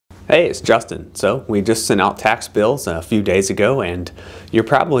Hey, it's Justin. So we just sent out tax bills a few days ago, and you're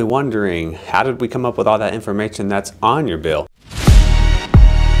probably wondering, how did we come up with all that information that's on your bill?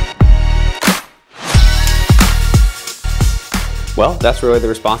 Well, that's really the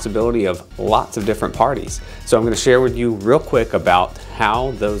responsibility of lots of different parties. So I'm going to share with you real quick about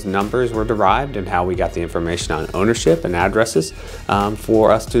how those numbers were derived and how we got the information on ownership and addresses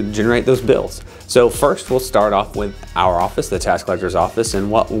for us to generate those bills. So first, we'll start off with our office, the tax collector's office, and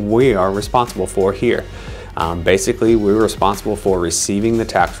what we are responsible for here. Basically, we're responsible for receiving the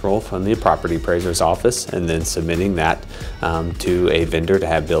tax roll from the property appraiser's office and then submitting that to a vendor to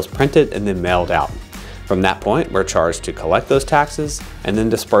have bills printed and then mailed out. From that point, we're charged to collect those taxes and then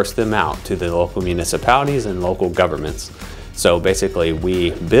disperse them out to the local municipalities and local governments. So basically,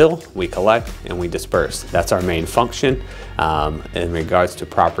 we bill, we collect, and we disperse. That's our main function in regards to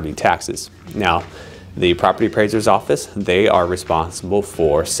property taxes. Now, the property appraiser's office, they are responsible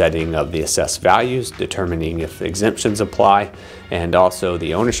for setting of the assessed values, determining if exemptions apply, and also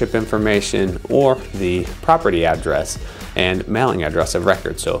the ownership information or the property address and mailing address of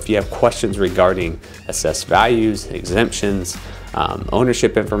record. So if you have questions regarding assessed values, exemptions,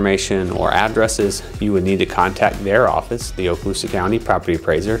 ownership information, or addresses, you would need to contact their office, the Okaloosa County Property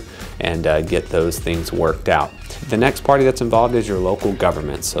Appraiser, and get those things worked out. The next party that's involved is your local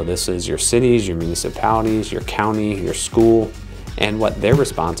government. So this is your cities, your municipalities, your county, your school, and what their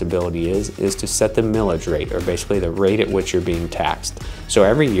responsibility is to set the millage rate, or basically the rate at which you're being taxed. So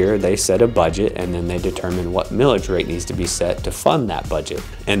every year they set a budget and then they determine what millage rate needs to be set to fund that budget.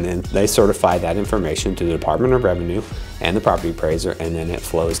 And then they certify that information to the Department of Revenue and the property appraiser, and then it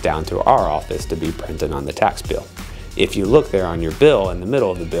flows down to our office to be printed on the tax bill. If you look there on your bill, in the middle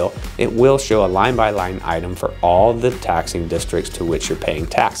of the bill, it will show a line-by-line item for all the taxing districts to which you're paying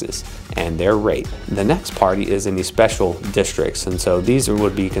taxes and their rate. The next party is any special districts, and so these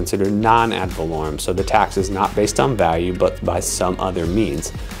would be considered non-ad valorem, so the tax is not based on value but by some other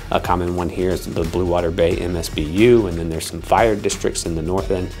means. A common one here is the Blue Water Bay MSBU, and then there's some fire districts in the north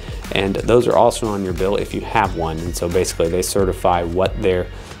end, and those are also on your bill if you have one. And so basically they certify what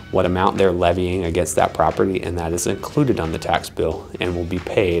amount they're levying against that property, and that is included on the tax bill and will be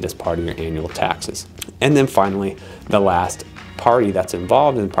paid as part of your annual taxes. And then finally, the last party that's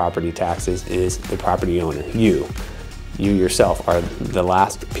involved in property taxes is the property owner. You yourself are the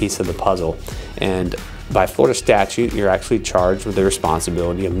last piece of the puzzle, and by Florida statute, you're actually charged with the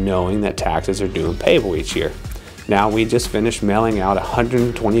responsibility of knowing that taxes are due and payable each year. Now, we just finished mailing out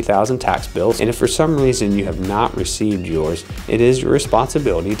 120,000 tax bills, and if for some reason you have not received yours, it is your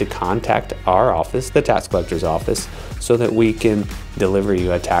responsibility to contact our office, the tax collector's office, so that we can deliver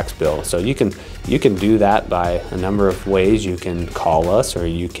you a tax bill. So you can do that by a number of ways. You can call us, or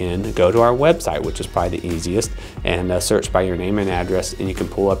you can go to our website, which is probably the easiest, and search by your name and address, and you can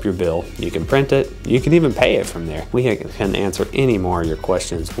pull up your bill. You can print it. You can even pay it from there. We can answer any more of your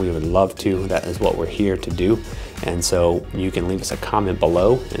questions. We would love to. That is what we're here to do. And so you can leave us a comment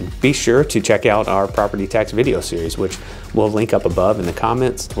below, and be sure to check out our property tax video series, which we'll link up above in the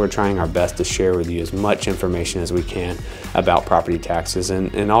comments. We're trying our best to share with you as much information as we can about property taxes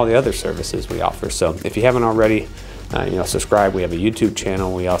and all the other services we offer. So if you haven't already, subscribe. We have a YouTube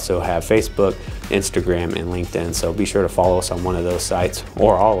channel. We also have Facebook, Instagram, and LinkedIn. So be sure to follow us on one of those sites,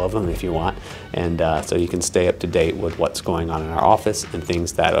 or all of them if you want, and so you can stay up to date with what's going on in our office and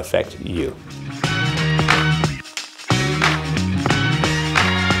things that affect you.